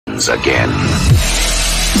begins again.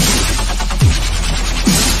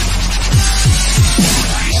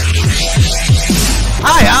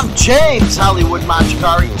 Hi, I'm James Hollywood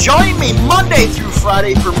Machikari. Join me Monday through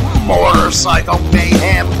Friday for Motorcycle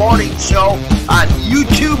Mayhem Morning Show on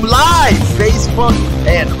YouTube Live, Facebook,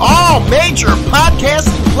 and all major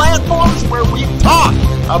podcasting platforms where we talk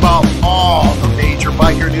about all the major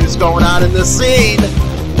biker news going on in the scene.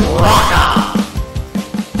 Rock on!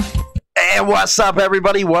 And what's up,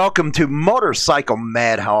 everybody? Welcome to Motorcycle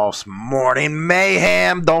Madhouse Morning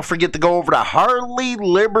Mayhem. Don't forget to go over to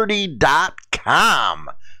HarleyLiberty.com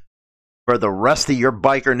for the rest of your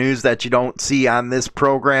biker news that you don't see on this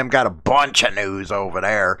program. Got a bunch of news over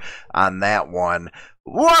there on that one.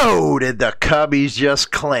 Whoa, did the Cubbies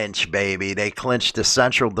just clinch, baby? They clinched the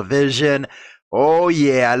Central Division. Oh,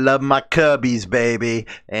 yeah, I love my Cubbies, baby.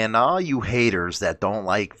 And all you haters that don't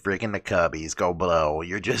like freaking the Cubbies, go below.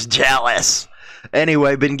 You're just jealous.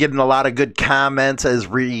 Anyway, been getting a lot of good comments as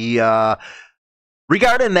regarding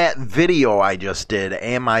that video I just did.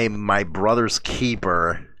 Am I my brother's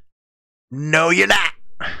keeper? No, you're not.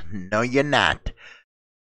 No, you're not.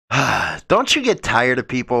 Don't you get tired of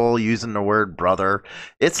people using the word brother?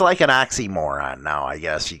 It's like an oxymoron now, I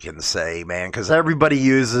guess you can say, man, because everybody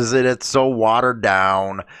uses it. It's so watered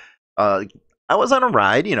down. I was on a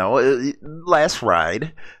ride, last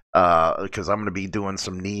ride, because I'm going to be doing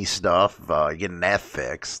some knee stuff, getting that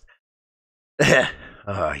fixed. Yeah,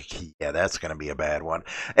 that's going to be a bad one.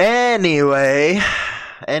 Anyway,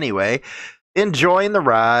 enjoying the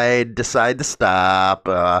ride, decide to stop,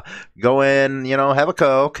 go in, have a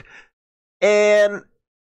Coke, and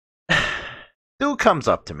dude comes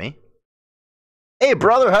up to me. Hey,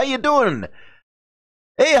 brother, how you doing?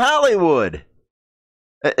 Hey, Hollywood.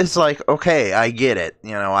 It's like, okay, I get it.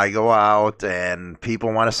 I go out and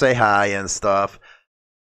people want to say hi and stuff,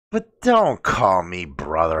 but don't call me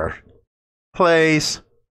brother. Please,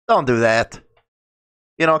 don't do that.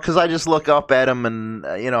 Because I just look up at him and,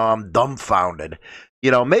 I'm dumbfounded.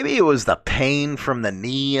 Maybe it was the pain from the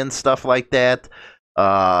knee and stuff like that.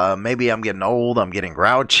 Maybe I'm getting old. I'm getting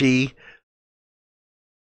grouchy.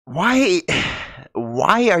 Why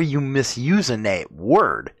are you misusing that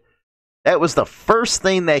word? That was the first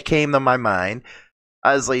thing that came to my mind.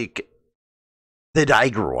 I was like, did I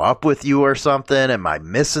grow up with you or something? Am I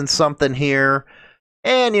missing something here?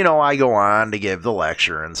 And, I go on to give the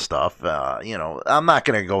lecture and stuff. I'm not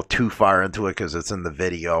going to go too far into it because it's in the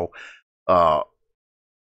video. But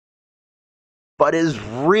it's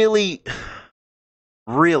really,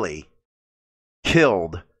 really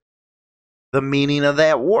killed the meaning of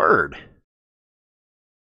that word.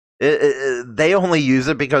 They only use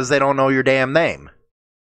it because they don't know your damn name.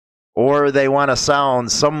 Or they want to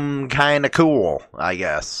sound some kind of cool, I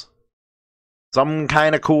guess. Some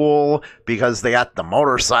kind of cool because they got the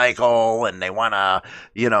motorcycle and they want to,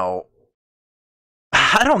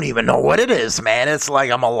 I don't even know what it is, man. It's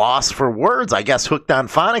like I'm a loss for words. I guess Hooked on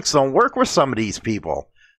Phonics don't work with some of these people.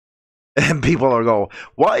 And people are going,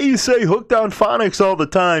 why you say Hooked on Phonics all the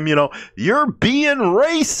time? You're being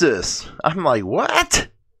racist. I'm like, what?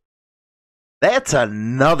 That's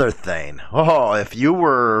another thing. Oh, if you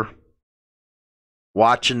were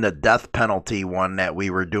watching the death penalty one that we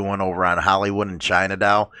were doing over on Hollywood and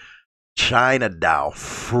Chinatown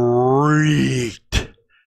freaked.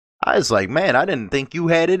 I was like, man, I didn't think you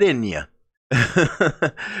had it in you.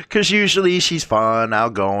 Because usually she's fun,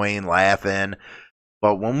 outgoing, laughing.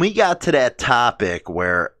 But when we got to that topic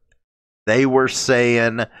where they were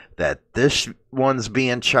saying that this one's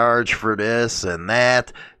being charged for this and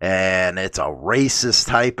that, and it's a racist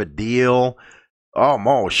type of deal, oh,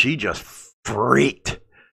 Mo, she just freaked.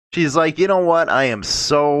 She's like, you know what? I am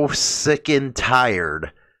so sick and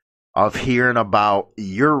tired of hearing about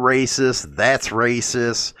you're racist, that's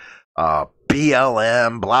racist,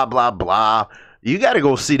 BLM, blah, blah, blah. You got to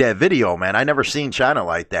go see that video, man. I never seen China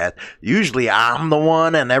like that. Usually I'm the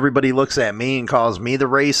one and everybody looks at me and calls me the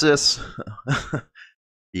racist.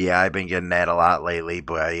 Yeah, I've been getting that a lot lately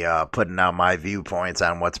by putting out my viewpoints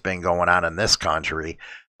on what's been going on in this country.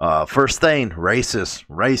 First thing, racist,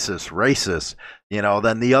 racist, racist.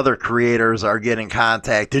 Then the other creators are getting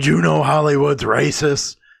contact. Did you know Hollywood's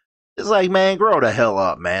racist? It's like, man, grow the hell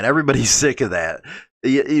up, man. Everybody's sick of that.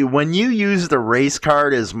 When you use the race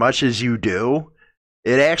card as much as you do,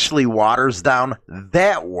 it actually waters down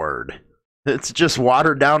that word. It's just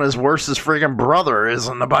watered down as worse as friggin' brother is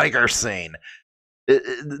in the biker scene.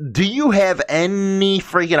 Do you have any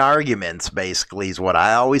friggin' arguments, basically, is what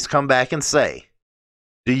I always come back and say.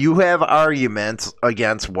 Do you have arguments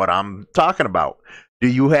against what I'm talking about? Do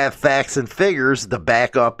you have facts and figures to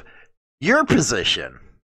back up your position?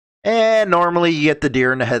 And normally you get the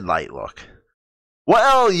deer in the headlight look.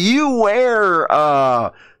 Well, you wear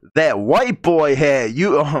that white boy hat.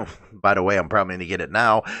 Oh, by the way, I'm probably going to get it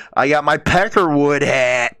now. I got my Peckerwood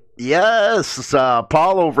hat. Yes,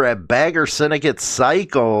 Paul over at Bagger Syndicate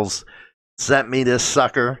Cycles sent me this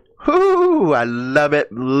sucker. Whoo, I love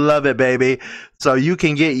it, baby. So you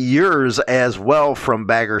can get yours as well from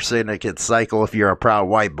Bagger Syndicate Cycle if you're a proud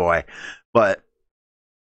white boy. But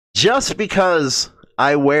just because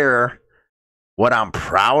I wear what I'm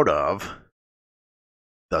proud of,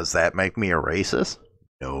 does that make me a racist?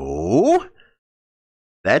 No.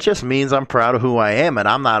 That just means I'm proud of who I am, and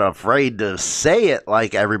I'm not afraid to say it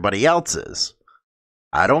like everybody else is.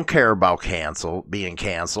 I don't care about being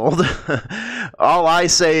canceled. All I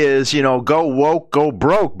say is, go woke, go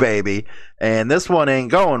broke, baby. And this one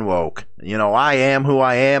ain't going woke. I am who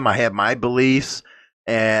I am. I have my beliefs,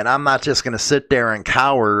 and I'm not just going to sit there and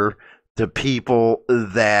cower to people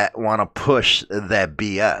that want to push that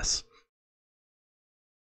BS.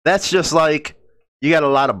 That's just like, you got a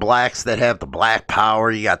lot of blacks that have the black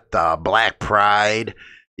power. You got the black pride,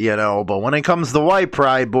 but when it comes to white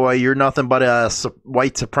pride, boy, you're nothing but a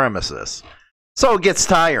white supremacist. So it gets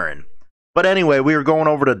tiring. But anyway, we were going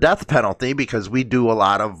over the death penalty because we do a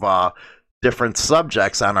lot of different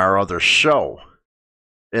subjects on our other show.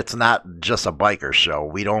 It's not just a biker show.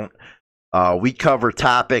 We cover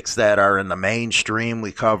topics that are in the mainstream.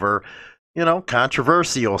 We cover,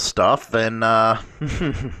 controversial stuff, and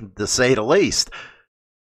to say the least.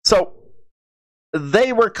 So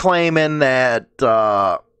they were claiming that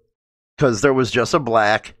because there was just a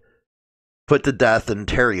black put to death in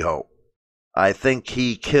Terre Haute. I think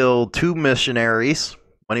he killed 2 missionaries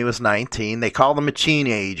when he was 19. They called him a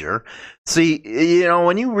teenager. See,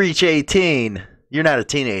 when you reach 18, you're not a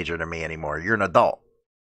teenager to me anymore. You're an adult.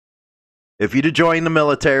 If you'd join the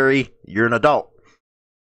military, you're an adult.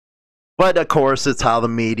 But of course, it's how the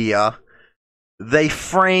media, they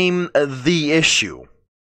frame the issue.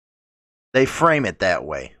 They frame it that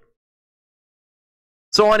way.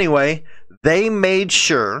 So anyway, they made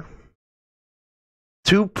sure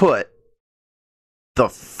to put the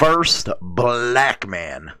first black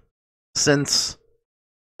man since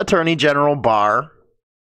Attorney General Barr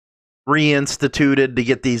reinstituted to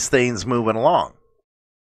get these things moving along.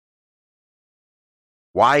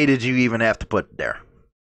 Why did you even have to put it there?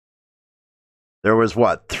 There was,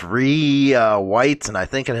 3 whites and I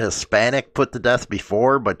think a Hispanic put to death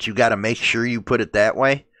before, but you got to make sure you put it that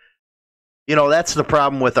way. That's the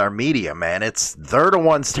problem with our media, man. They're the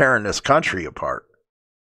ones tearing this country apart.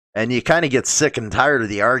 And you kind of get sick and tired of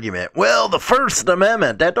the argument. Well, the First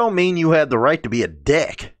Amendment, that don't mean you have the right to be a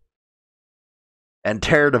dick and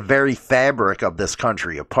tear the very fabric of this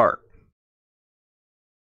country apart.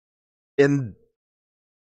 In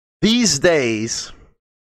these days,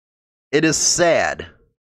 it is sad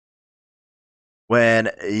when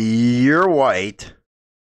you're white,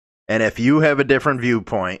 and if you have a different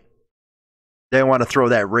viewpoint, they want to throw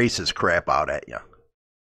that racist crap out at you.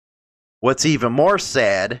 What's even more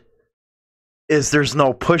sad is there's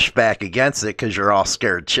no pushback against it because you're all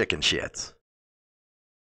scared chicken shits.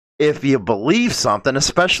 If you believe something,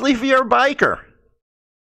 especially if you're a biker,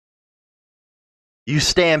 you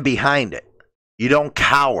stand behind it. You don't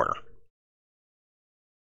cower.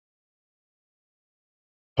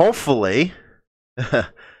 Hopefully,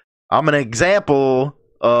 I'm an example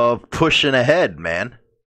of pushing ahead, man.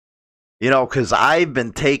 Because I've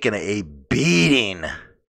been taking a beating,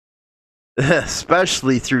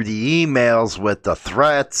 especially through the emails with the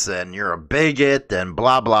threats and you're a bigot and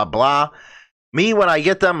blah, blah, blah. Me, when I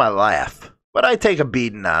get them, I laugh. But I take a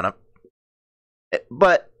beating on them.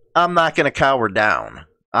 But I'm not going to cower down.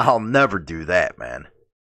 I'll never do that, man.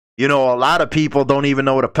 A lot of people don't even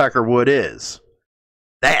know what a peckerwood is.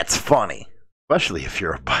 That's funny, especially if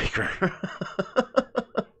you're a biker.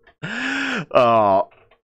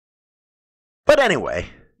 But anyway,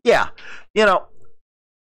 yeah,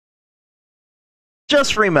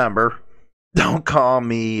 just remember, don't call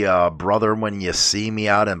me brother when you see me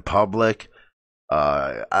out in public.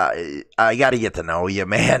 I got to get to know you,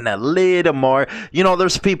 man, a little more.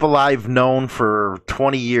 There's people I've known for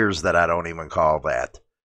 20 years that I don't even call that.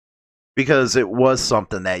 Because it was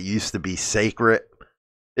something that used to be sacred.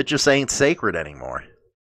 It just ain't sacred anymore.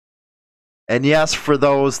 And yes, for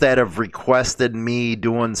those that have requested me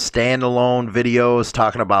doing standalone videos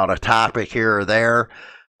talking about a topic here or there,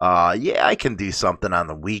 yeah, I can do something on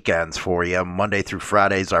the weekends for you. Monday through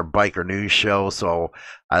Friday's our biker news show, so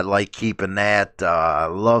I like keeping that. I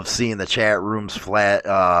love seeing the chat rooms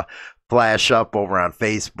flash up over on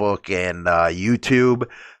Facebook and YouTube.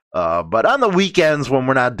 But on the weekends when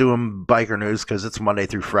we're not doing biker news, because it's Monday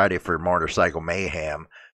through Friday for Motorcycle Mayhem,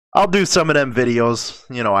 I'll do some of them videos.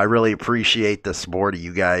 You know, I really appreciate the support of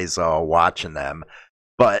you guys watching them.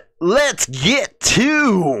 But let's get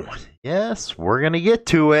to, yes, we're going to get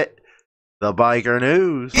to it, the biker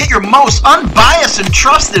news. Get your most unbiased and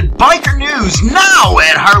trusted biker news now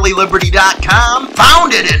at HarleyLiberty.com.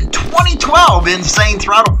 Founded in 2012, Insane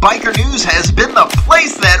Throttle Biker News has been the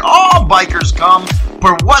place that all bikers come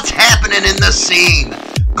for what's happening in the scene.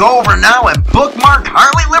 Go over now and bookmark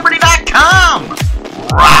HarleyLiberty.com.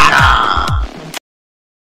 Rock on!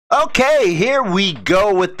 Okay, here we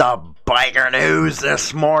go with the biker news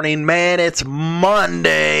this morning, man. It's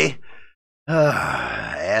Monday.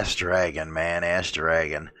 Ask Dragon, man. Ask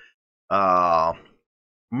Dragon.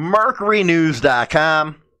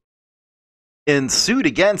 MercuryNews.com. In suit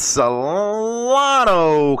against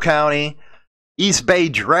Solano County, East Bay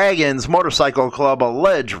Dragons Motorcycle Club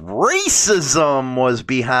alleged racism was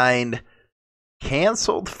behind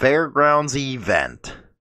canceled fairgrounds event.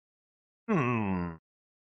 Well,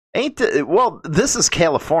 this is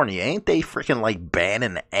California. Ain't they freaking like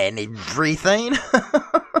banning everything?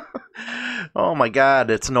 Oh my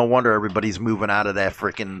God, it's no wonder everybody's moving out of that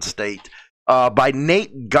freaking state. By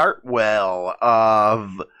Nate Gartwell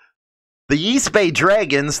of the East Bay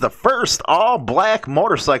Dragons, the first all-black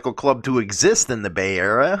motorcycle club to exist in the Bay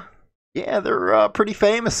Area. Yeah, they're pretty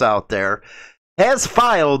famous out there. Has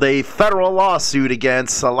filed a federal lawsuit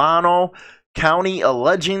against Solano County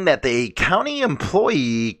alleging that the county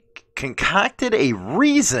employee concocted a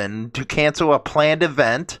reason to cancel a planned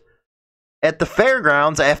event at the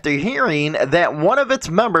fairgrounds after hearing that one of its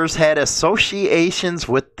members had associations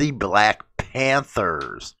with the Black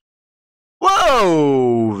Panthers.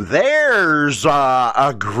 Whoa, there's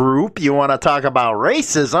a group. You want to talk about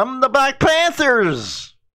racism? The Black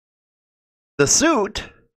Panthers. The suit.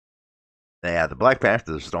 Yeah, the Black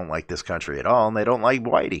Panthers don't like this country at all, and they don't like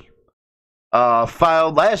Whitey.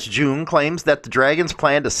 Filed last June, claims that the Dragons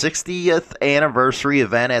planned a 60th anniversary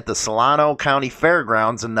event at the Solano County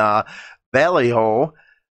Fairgrounds in Vallejo.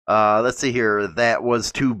 Let's see here. That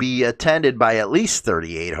was to be attended by at least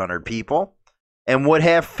 3,800 people and would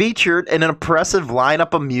have featured an impressive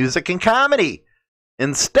lineup of music and comedy.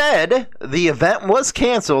 Instead, the event was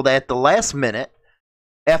canceled at the last minute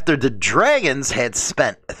after the Dragons had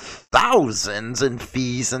spent thousands in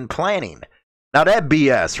fees and planning. Now, that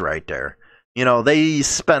BS right there. You know, they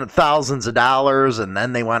spent thousands of dollars and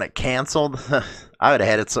then they want it canceled. I'd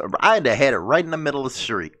have had it right in the middle of the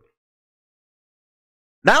street.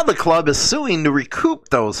 Now the club is suing to recoup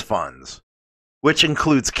those funds, which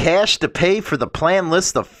includes cash to pay for the planned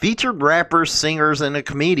list of featured rappers, singers, and a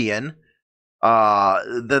comedian.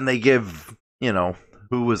 Then they give, you know,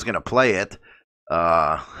 who was going to play it.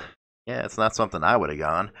 Yeah, it's not something I would have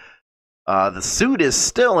gone. The suit is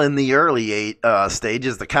still in the early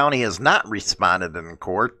stages. The county has not responded in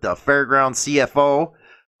court. The fairground CFO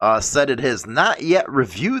said it has not yet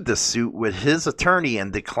reviewed the suit with his attorney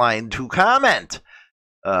and declined to comment.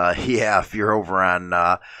 Yeah, if you're over on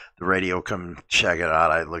the radio, come check it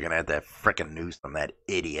out. I'm looking at that frickin' news from that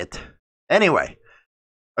idiot. Anyway,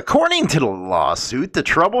 according to the lawsuit, the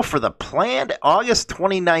trouble for the planned August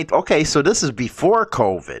 29th... Okay, so this is before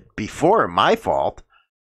COVID, before my fault.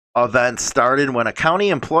 Event started when a county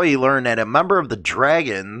employee learned that a member of the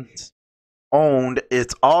Dragons owned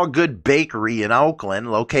its All Good Bakery in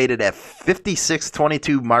Oakland, located at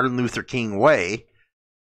 5622 Martin Luther King Way.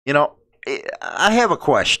 You know, I have a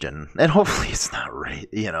question, and hopefully it's not right.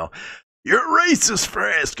 You know, you're racist for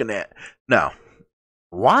asking that. No.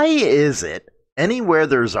 Why is it anywhere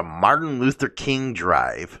there's a Martin Luther King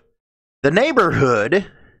Drive, the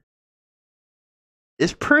neighborhood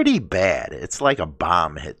is pretty bad? It's like a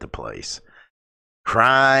bomb hit the place.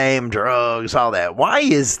 Crime, drugs, all that. Why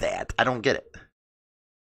is that? I don't get it.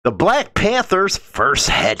 The Black Panthers' first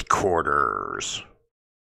headquarters.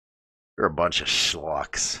 They're a bunch of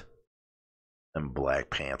schlucks. And Black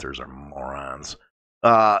Panthers are morons.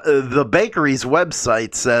 The bakery's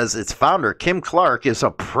website says its founder, Kim Clark, is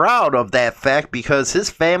proud of that fact because his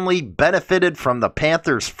family benefited from the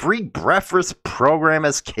Panthers' free breakfast program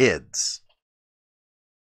as kids.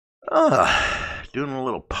 Doing a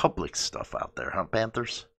little public stuff out there, huh,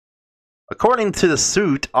 Panthers? According to the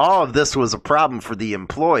suit, all of this was a problem for the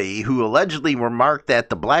employee who allegedly remarked that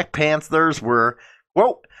the Black Panthers were,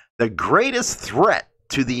 quote, the greatest threat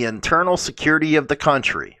to the internal security of the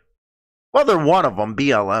country. Well, they're one of them,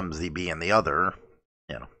 BLM's being the other,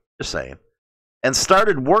 you know, just saying. And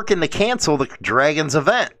started working to cancel the Dragons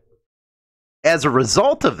event. As a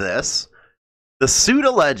result of this, The suit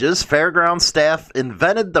alleges fairground staff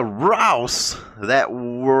invented the rouse that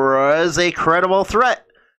was a credible threat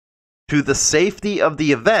to the safety of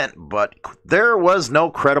the event, but there was no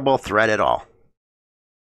credible threat at all.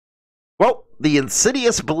 Well, the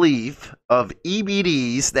insidious belief of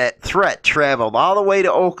EBDs that threat traveled all the way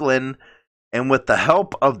to Oakland, and with the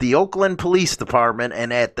help of the Oakland Police Department,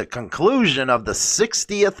 and at the conclusion of the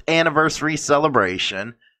 60th anniversary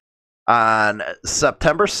celebration on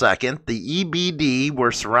September 2nd, the EBD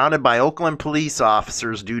were surrounded by Oakland police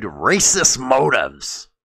officers due to racist motives.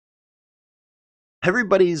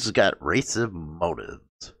 Everybody's got racist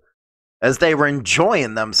motives, as they were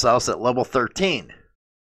enjoying themselves at level 13.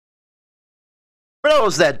 For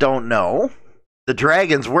those that don't know, the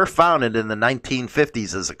Dragons were founded in the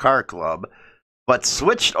 1950s as a car club, but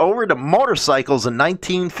switched over to motorcycles in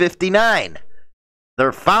 1959.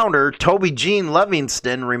 Their founder, Toby Gene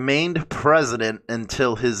Livingston, remained president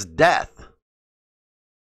until his death.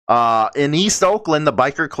 In East Oakland, the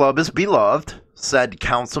biker club is beloved, said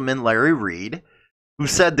Councilman Larry Reed, who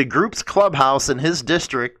said the group's clubhouse in his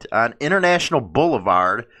district on International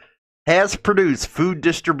Boulevard has produced food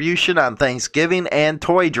distribution on Thanksgiving and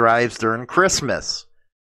toy drives during Christmas.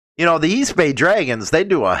 You know, the East Bay Dragons, they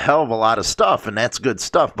do a hell of a lot of stuff, and that's good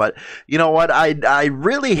stuff. But you know what? I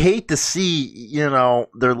really hate to see, you know,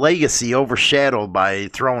 their legacy overshadowed by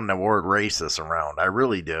throwing the word racist around. I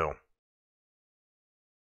really do.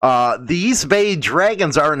 The East Bay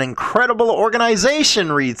Dragons are an incredible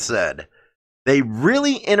organization, Reed said. They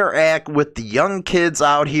really interact with the young kids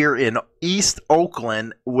out here in East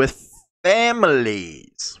Oakland with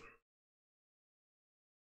families.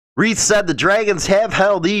 Reed said the Dragons have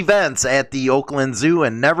held events at the Oakland Zoo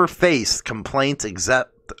and never faced complaints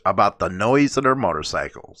except about the noise of their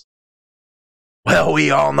motorcycles. Well,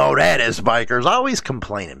 we all know that as bikers, always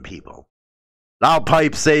complaining people. Loud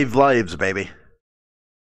pipes save lives, baby.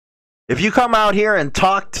 If you come out here and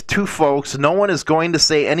talk to folks, no one is going to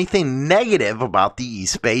say anything negative about the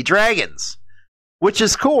East Bay Dragons. Which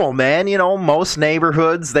is cool, man. You know, most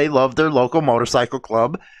neighborhoods, they love their local motorcycle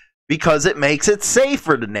club because it makes it safe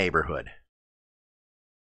for the neighborhood.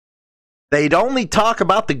 They'd only talk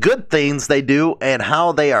about the good things they do and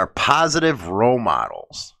how they are positive role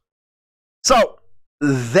models. So,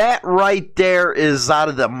 that right there is out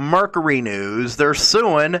of the Mercury news. They're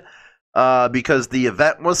suing because the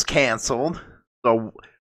event was canceled. So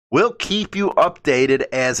we'll keep you updated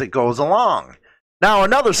as it goes along. Now,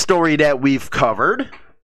 another story that we've covered.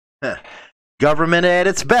 Government at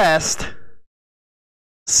its best.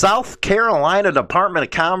 South Carolina Department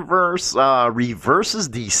of Commerce reverses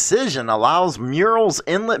decision, allows Murrells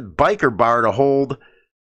Inlet Biker Bar to hold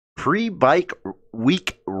pre-bike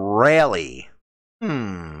week rally.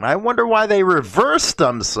 I wonder why they reversed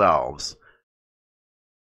themselves.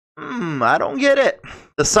 I don't get it.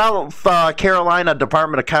 The South Carolina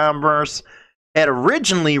Department of Commerce had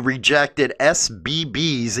originally rejected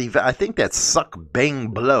SBB's event. I think that's Suck Bang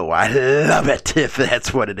Blow. I love it if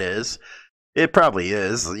that's what it is. It probably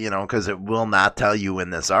is, you know, because it will not tell you in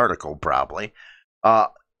this article, probably.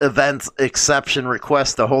 Events exception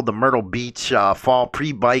request to hold the Myrtle Beach Fall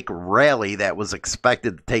Pre-Bike Rally that was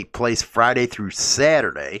expected to take place Friday through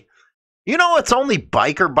Saturday. You know, it's only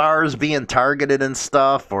biker bars being targeted and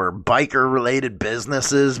stuff, or biker-related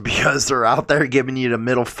businesses, because they're out there giving you the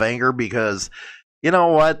middle finger because, you know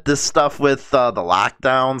what, this stuff with the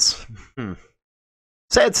lockdowns,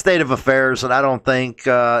 sad state of affairs, and I don't think,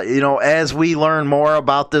 you know, as we learn more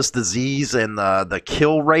about this disease and the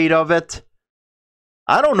kill rate of it,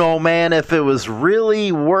 I don't know, man, if it was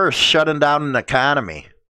really worth shutting down an economy.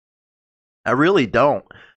 I really don't.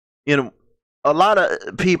 You know, a lot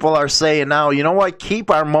of people are saying now, you know what,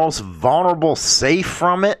 keep our most vulnerable safe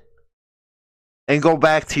from it and go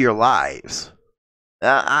back to your lives.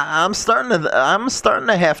 I'm starting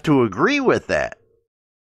to have to agree with that.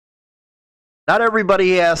 Not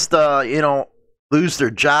everybody has to, you know, lose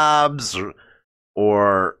their jobs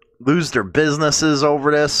or lose their businesses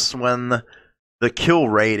over this when the kill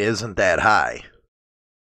rate isn't that high.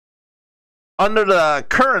 Under the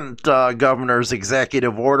current governor's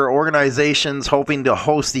executive order, organizations hoping to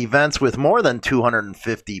host events with more than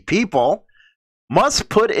 250 people must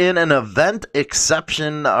put in an event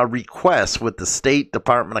exception request with the State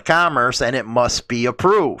Department of Commerce, and it must be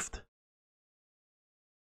approved.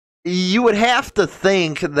 You would have to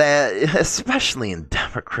think that, especially in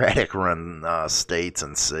Democratic-run states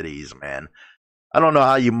and cities, man. I don't know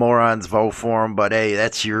how you morons vote for them, but hey,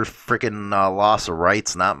 that's your freaking loss of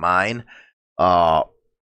rights, not mine. But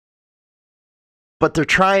they're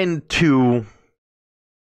trying to,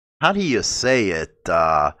 how do you say it?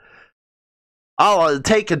 I'll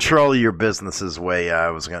take control of your business's way. I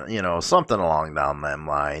was going to, something along down them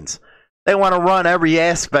lines. They want to run every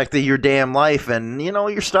aspect of your damn life, and,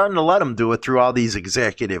 you're starting to let them do it through all these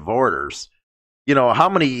executive orders. How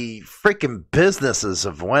many freaking businesses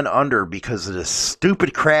have went under because of this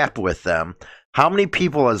stupid crap with them? How many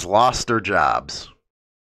people has lost their jobs?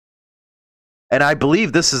 And I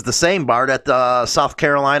believe this is the same bar that the South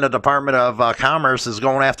Carolina Department of Commerce is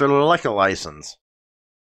going after the liquor license.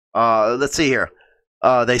 Let's see here.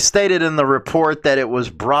 They stated in the report that it was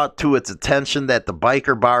brought to its attention that the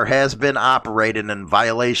biker bar has been operated in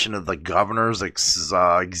violation of the governor's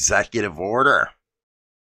executive order.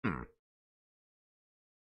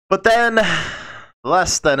 But then,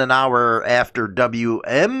 less than an hour after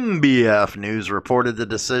WMBF News reported the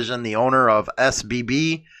decision, the owner of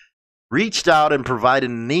SBB reached out and provided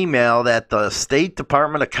an email that the State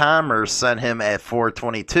Department of Commerce sent him at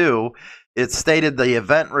 4/22. It stated the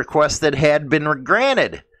event requested had been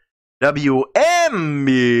granted.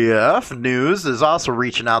 WMBF News is also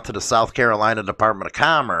reaching out to the South Carolina Department of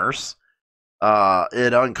Commerce.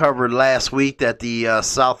 It uncovered last week that the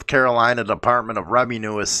South Carolina Department of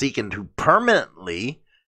Revenue is seeking to permanently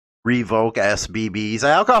revoke SBB's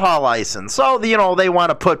alcohol license. So, they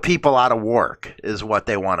want to put people out of work is what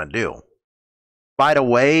they want to do. By the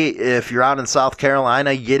way, if you're out in South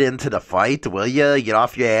Carolina, get into the fight, will you? Get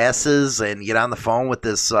off your asses and get on the phone with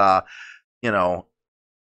this, what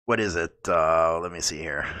is it? Let me see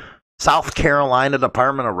here. South Carolina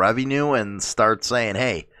Department of Revenue, and start saying,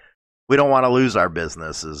 hey, we don't want to lose our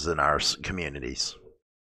businesses in our communities.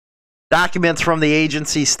 Documents from the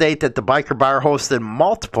agency state that the biker bar hosted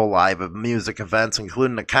multiple live music events,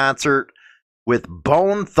 including a concert with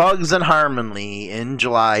Bone Thugs and Harmony in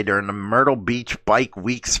July during the Myrtle Beach Bike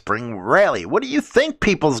Week Spring Rally. What do you think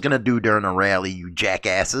people's going to do during a rally, you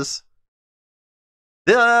jackasses?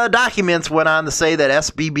 The documents went on to say that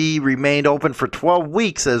SBB remained open for 12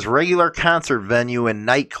 weeks as regular concert venue and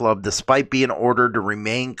nightclub despite being ordered to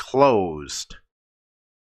remain closed.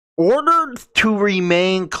 Ordered to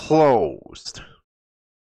remain closed.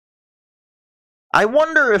 I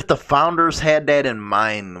wonder if the founders had that in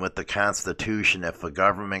mind with the Constitution, if the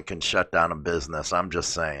government can shut down a business. I'm just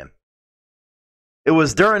saying. It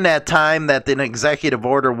was during that time that an executive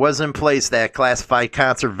order was in place that classified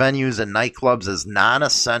concert venues and nightclubs as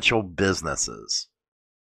non-essential businesses.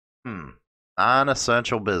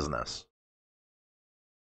 Non-essential business.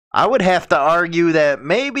 I would have to argue that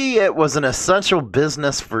maybe it was an essential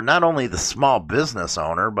business for not only the small business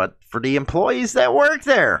owner, but for the employees that work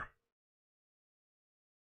there.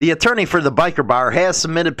 The attorney for the biker bar has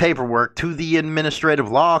submitted paperwork to the administrative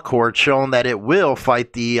law court showing that it will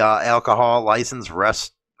fight the alcohol license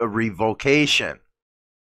revocation.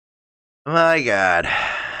 My God.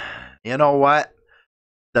 You know what?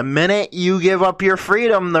 The minute you give up your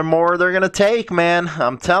freedom, the more they're going to take, man.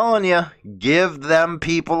 I'm telling you. Give them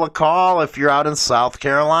people a call if you're out in South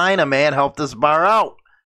Carolina, man. Help this bar out.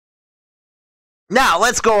 Now,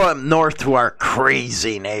 let's go up north to our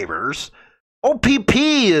crazy neighbors. OPP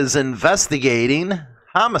is investigating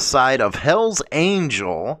homicide of Hells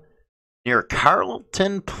Angel near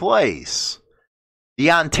Carleton Place.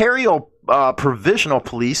 The Ontario Provincial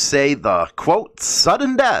Police say the, quote,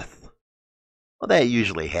 sudden death. Well, that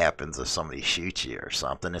usually happens if somebody shoots you or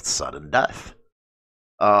something. It's sudden death.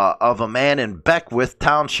 Of a man in Beckwith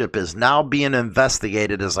Township is now being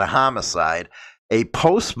investigated as a homicide. A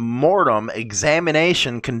post-mortem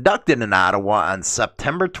examination conducted in Ottawa on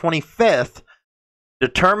September 25th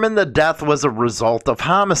determined the death was a result of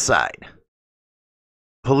homicide.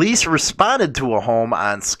 Police responded to a home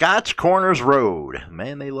on Scotch Corners Road.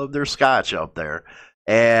 Man, they love their scotch out there.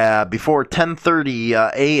 Before 10:30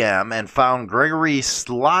 a.m. and found Gregory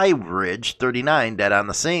Slybridge, 39, dead on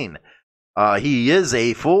the scene. He is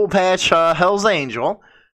a full-patch Hells Angel.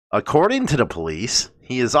 According to the police,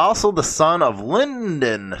 he is also the son of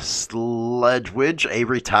Lyndon Sledgewidge, a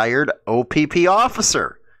retired OPP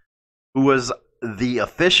officer, who was the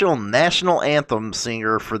official national anthem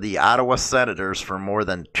singer for the Ottawa Senators for more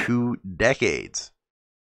than 2 decades.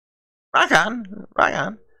 Rock on, rock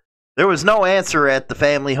on. There was no answer at the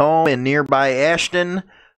family home in nearby Ashton.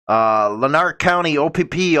 Lanark County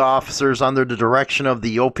OPP officers under the direction of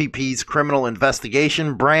the OPP's Criminal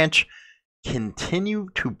Investigation Branch continue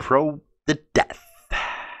to probe the death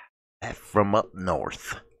from up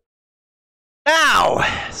north. Now,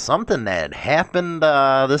 something that happened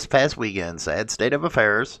this past weekend, sad state of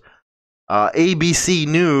affairs. ABC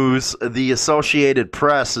News, the Associated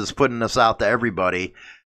Press, is putting this out to everybody.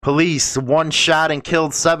 Police, 1 shot and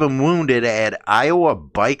killed 7 wounded at Iowa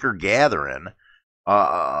biker gathering.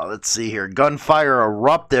 Let's see here. Gunfire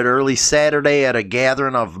erupted early Saturday at a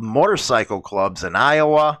gathering of motorcycle clubs in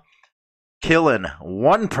Iowa, killing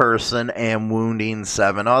one person and wounding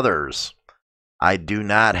 7 others. I do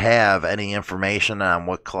not have any information on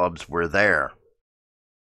what clubs were there.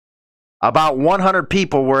 About 100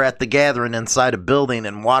 people were at the gathering inside a building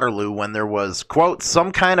in Waterloo when there was, quote,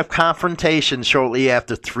 some kind of confrontation shortly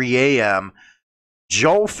after 3 a.m.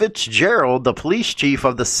 Joe Fitzgerald, the police chief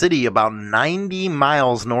of the city about 90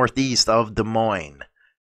 miles northeast of Des Moines.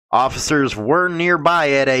 Officers were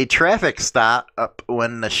nearby at a traffic stop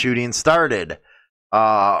when the shooting started,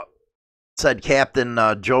 said Captain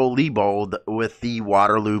Joe Leibold with the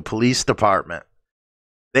Waterloo Police Department.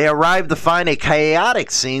 They arrived to find a chaotic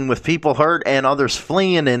scene with people hurt and others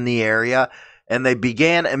fleeing in the area, and they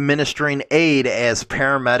began administering aid as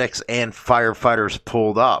paramedics and firefighters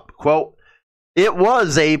pulled up. Quote, it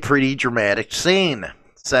was a pretty dramatic scene,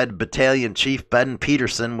 said Battalion Chief Ben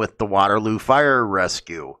Peterson with the Waterloo Fire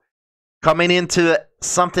Rescue. Coming into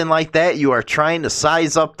something like that, you are trying to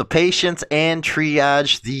size up the patients and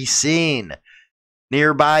triage the scene.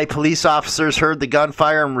 Nearby police officers heard the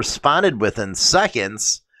gunfire and responded within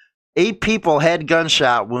seconds. 8 people had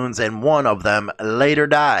gunshot wounds and 1 of them later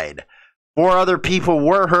died. 4 other people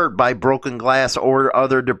were hurt by broken glass or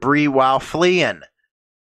other debris while fleeing.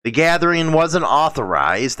 The gathering wasn't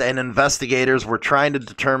authorized, and investigators were trying to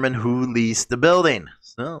determine who leased the building.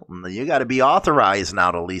 So, you got to be authorized now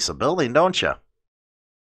to lease a building, don't you?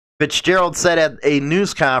 Fitzgerald said at a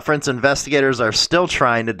news conference investigators are still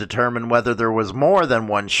trying to determine whether there was more than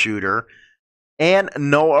one shooter, and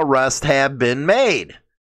no arrests have been made.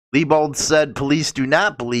 Leibold said police do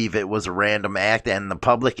not believe it was a random act and the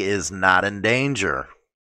public is not in danger.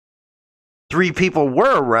 3 people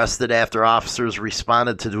were arrested after officers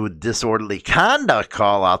responded to a disorderly conduct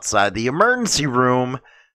call outside the emergency room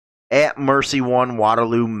at Mercy One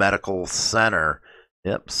Waterloo Medical Center.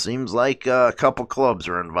 Yep, seems like a couple clubs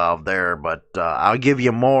are involved there, but I'll give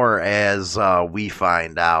you more as we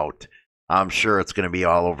find out. I'm sure it's going to be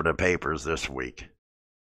all over the papers this week.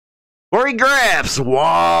 Kory Graffs,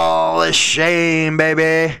 wall of shame,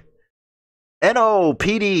 baby.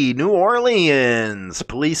 NOPD, New Orleans.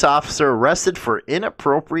 Police officer arrested for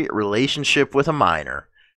inappropriate relationship with a minor.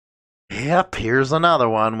 Yep, here's another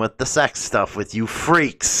one with the sex stuff with you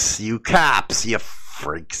freaks. You cops, you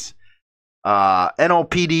freaks.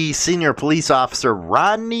 NOPD senior police officer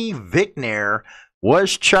Rodney Vickner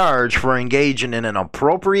was charged for engaging in an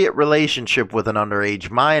inappropriate relationship with an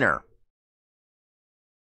underage minor.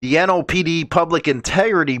 The NOPD Public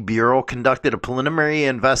Integrity Bureau conducted a preliminary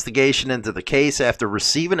investigation into the case after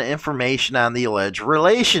receiving information on the alleged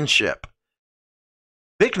relationship.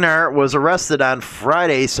 Vickner was arrested on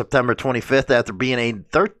Friday, September 25th, after being a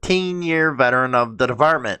 13-year veteran of the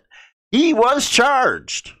department. He was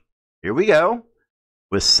charged, here we go,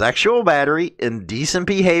 with sexual battery, indecent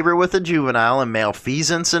behavior with a juvenile, and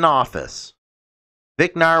malfeasance in office.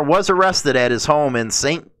 Vickner was arrested at his home in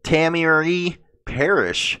St. Tammany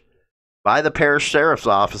Parish by the parish sheriff's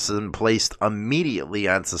office and placed immediately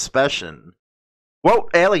on suspicion. Quote,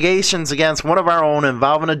 allegations against one of our own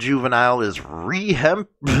involving a juvenile is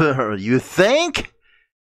you think?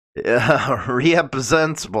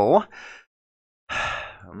 Reprehensible.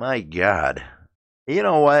 My God. You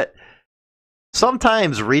know what?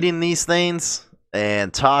 Sometimes reading these things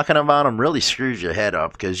and talking about them really screws your head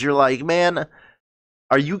up, because you're like, man,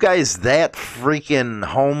 are you guys that freaking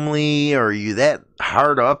homely, or are you that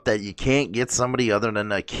hard up that you can't get somebody other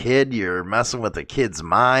than a kid? You're messing with a kid's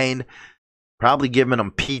mind, probably giving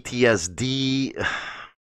them PTSD.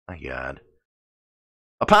 My God.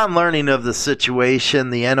 Upon learning of the situation,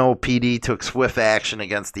 the NOPD took swift action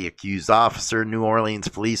against the accused officer. New Orleans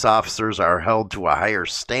police officers are held to a higher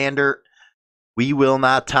standard. We will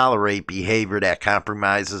not tolerate behavior that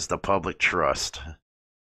compromises the public trust.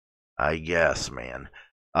 I guess, man.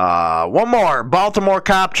 One more. Baltimore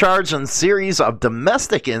cop charged in series of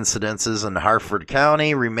domestic incidences in Harford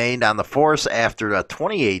County remained on the force after a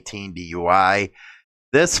 2018 DUI.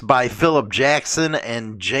 This by Philip Jackson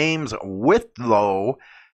and James Whitlow.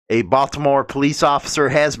 A Baltimore police officer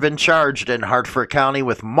has been charged in Hartford County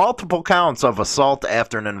with multiple counts of assault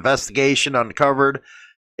after an investigation uncovered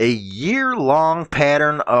a year-long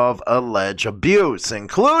pattern of alleged abuse,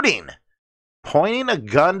 including pointing a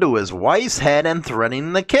gun to his wife's head and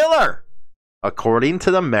threatening the killer, according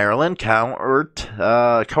to the Maryland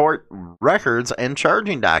court records and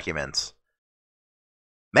charging documents.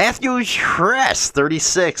 Matthew Shress,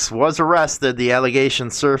 36, was arrested. The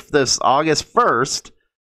allegation surfaced August 1st,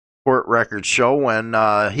 court records show, when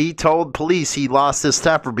he told police he lost his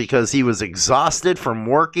temper because he was exhausted from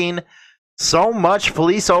working so much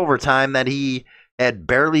police overtime that he had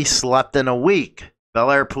barely slept in a week. Bel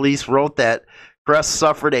Air police wrote that Graffs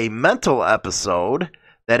suffered a mental episode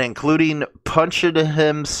that including punching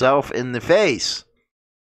himself in the face.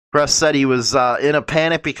 Graffs said he was in a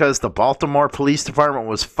panic because the Baltimore Police Department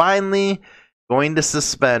was finally going to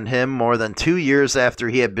suspend him more than 2 years after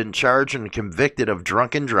he had been charged and convicted of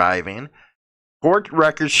drunken driving. Court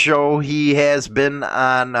records show he has been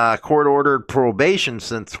on court-ordered probation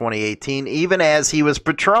since 2018, even as he was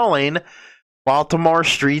patrolling Baltimore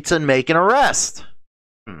streets and making arrests.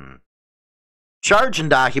 Charging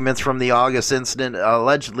documents from the August incident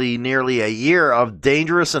allegedly nearly a year of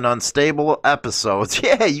dangerous and unstable episodes.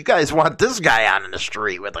 Yeah, you guys want this guy out in the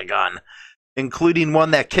street with a gun. Including one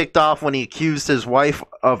that kicked off when he accused his wife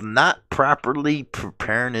of not properly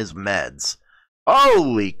preparing his meds.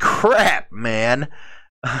 Holy crap, man.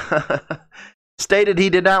 Stated he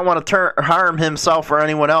did not want to harm himself or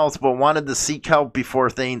anyone else, but wanted to seek help before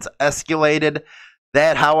things escalated.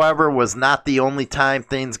 That, however, was not the only time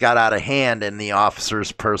things got out of hand in the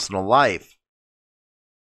officer's personal life.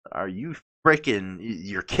 Are you freaking...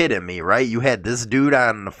 You're kidding me, right? You had this dude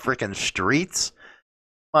on the freaking streets?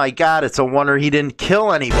 My God, it's a wonder he didn't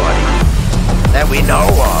kill anybody that we know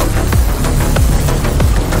of.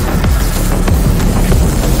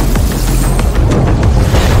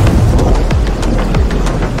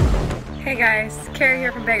 Hey guys, Kory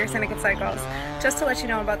here from Bagger Syndicate Cycles. Just to let you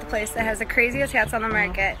know about the place that has the craziest hats on the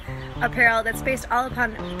market. Apparel that's based all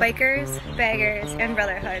upon bikers, baggers, and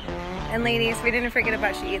brotherhood. And ladies, we didn't forget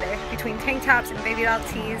about you either. Between tank tops and baby doll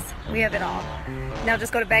tees, we have it all. Now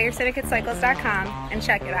just go to baggersyndicatecycles.com and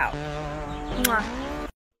check it out. Mwah.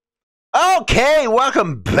 Okay,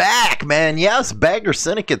 welcome back, man. Yes, Bagger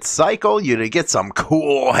Syndicate Cycle. You to get some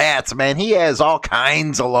cool hats, man. He has all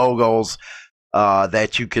kinds of logos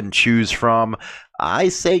that you can choose from. I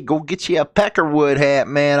say go get you a Peckerwood hat,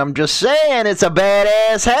 man. I'm just saying, it's a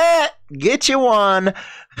badass hat. Get you one.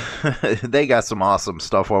 They got some awesome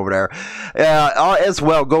stuff over there. As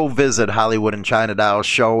well, go visit Hollywood and China Doll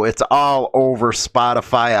Show. It's all over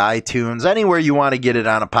Spotify, iTunes, anywhere you want to get it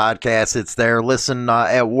on a podcast. It's there. Listen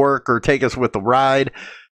at work or take us with the ride.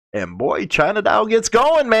 And boy, China Doll gets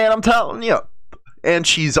going, man. I'm telling you. And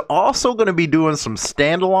she's also going to be doing some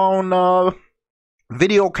standalone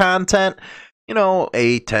video content.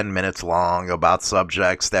 8-10 minutes long about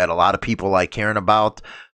subjects that a lot of people like hearing about.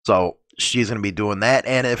 So she's going to be doing that.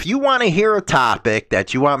 And if you want to hear a topic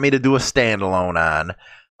that you want me to do a standalone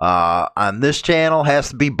on this channel,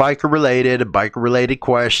 has to be biker related, a biker related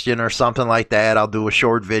question or something like that. I'll do a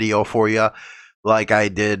short video for you like I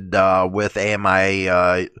did with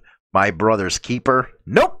my brother's keeper.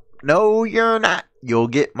 Nope. No, you're not. You'll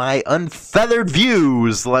get my unfeathered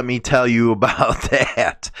views, let me tell you about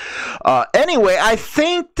that. Anyway, I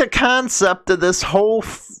think the concept of this whole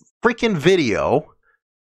freaking video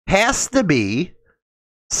has to be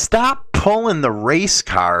stop pulling the race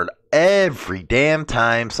card every damn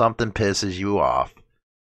time something pisses you off.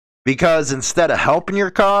 Because instead of helping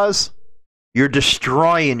your cause, you're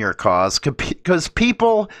destroying your cause. Because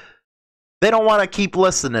people, they don't want to keep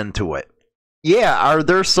listening to it. Yeah, are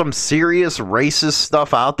there some serious racist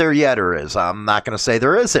stuff out there? Yeah, there is. I'm not going to say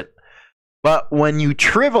there isn't. But when you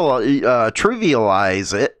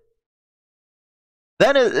trivialize it,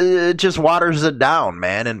 then it just waters it down,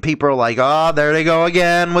 man. And people are like, oh, there they go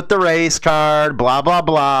again with the race card, blah, blah,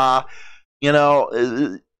 blah.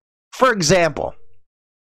 For example,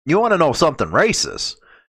 you want to know something racist?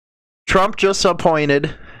 Trump just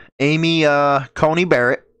appointed Amy Coney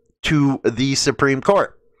Barrett to the Supreme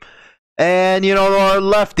Court. And, our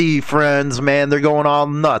lefty friends, man, they're going all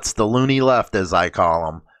nuts. The loony left, as I call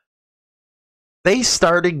them. They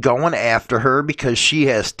started going after her because she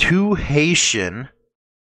has 2 Haitian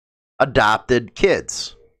adopted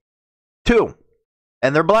kids. 2.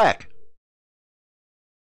 And they're black.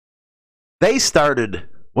 They started,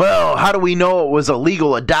 well, how do we know it was a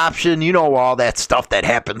legal adoption? All that stuff that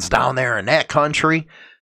happens down there in that country.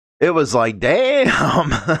 It was like,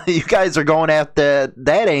 damn, you guys are going after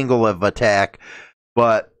that angle of attack.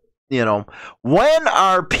 But, when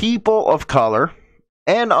are people of color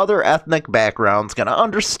and other ethnic backgrounds going to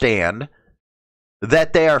understand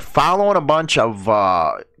that they are following a bunch of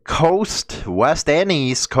coast, west and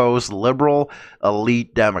east coast, liberal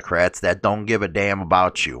elite Democrats that don't give a damn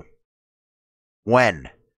about you?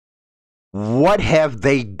 When? What have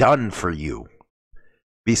they done for you?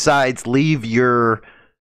 Besides leave your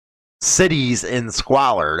cities in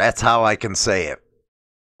squalor. That's how I can say it.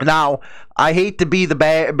 Now, I hate to be the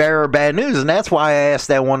bearer of bad news, and that's why I asked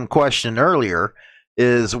that one question earlier.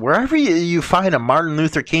 is wherever you find a Martin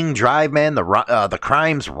Luther King Drive, man, the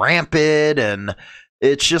crime's rampant, and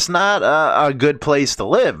it's just not a good place to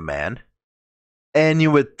live, man. And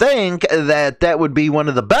you would think that would be one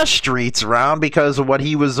of the best streets around because of what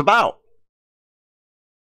he was about.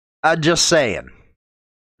 I'm just saying.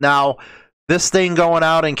 Now, this thing going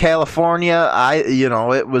out in California,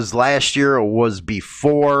 it was last year, it was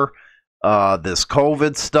before this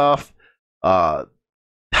COVID stuff.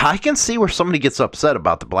 I can see where somebody gets upset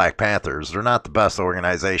about the Black Panthers. They're not the best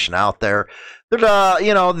organization out there. They're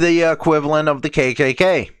the equivalent of the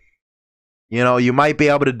KKK. You might be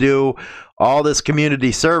able to do all this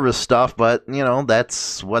community service stuff, but,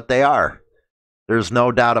 that's what they are. There's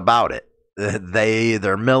no doubt about it.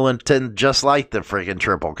 They're militant just like the freaking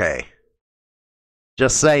Triple K.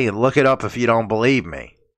 Just saying, look it up if you don't believe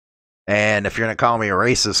me. And if you're going to call me a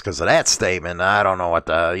racist because of that statement, I don't know what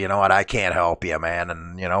I can't help you, man.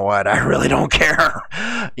 And you know what? I really don't care,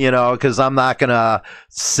 because I'm not going to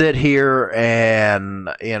sit here and,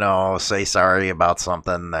 say sorry about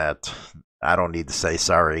something that I don't need to say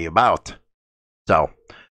sorry about. So,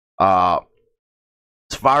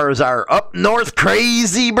 as far as our up north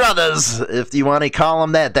crazy brothers, if you want to call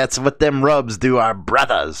them that, that's what them rubs do, our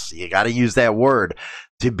brothers. You got to use that word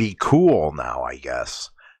to be cool now, I guess.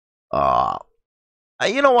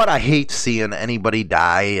 You know what? I hate seeing anybody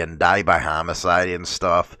die by homicide and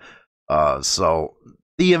stuff. So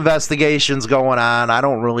the investigation's going on. I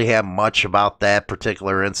don't really have much about that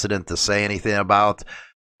particular incident to say anything about.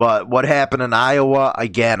 But what happened in Iowa,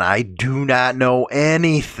 again, I do not know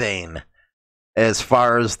anything as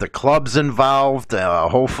far as the clubs involved.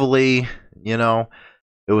 Hopefully, it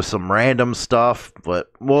was some random stuff. But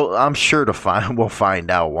I'm sure we'll find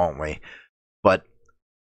out, won't we? But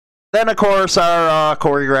then, of course, our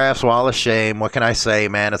Kory Graffs, wall of shame. What can I say,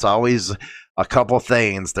 man? It's always a couple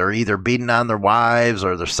things. They're either beating on their wives,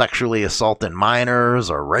 or they're sexually assaulting minors,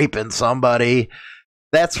 or raping somebody.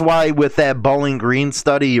 That's why with that Bowling Green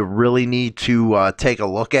study, you really need to take a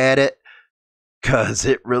look at it, because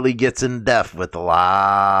it really gets in depth with a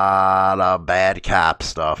lot of bad cop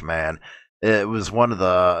stuff, man. It was one of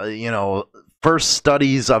the, first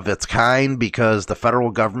studies of its kind, because the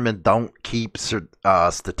federal government don't keep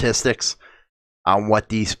statistics on what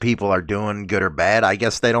these people are doing, good or bad. I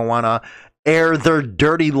guess they don't want to air their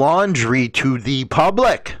dirty laundry to the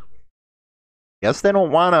public. Guess they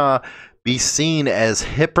don't want to be seen as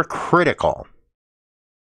hypocritical.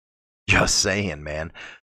 Just saying, man.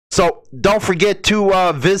 So don't forget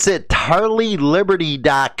to visit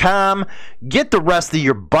HarleyLiberty.com. Get the rest of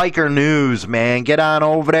your biker news, man. Get on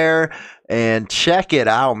over there and check it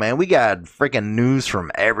out, man. We got freaking news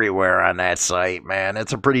from everywhere on that site, man.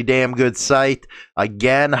 It's a pretty damn good site.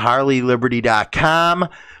 Again, HarleyLiberty.com.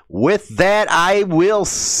 With that, I will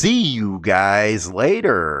see you guys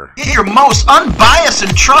later. Get your most unbiased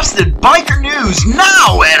and trusted biker news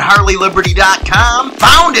now at HarleyLiberty.com.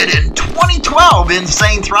 Founded in 2012,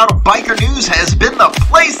 Insane Throttle Biker News has been the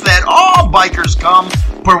place that all bikers come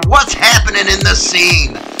for what's happening in the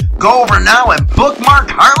scene. Go over now and bookmark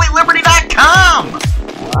HarleyLiberty.com.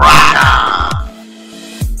 Rock on!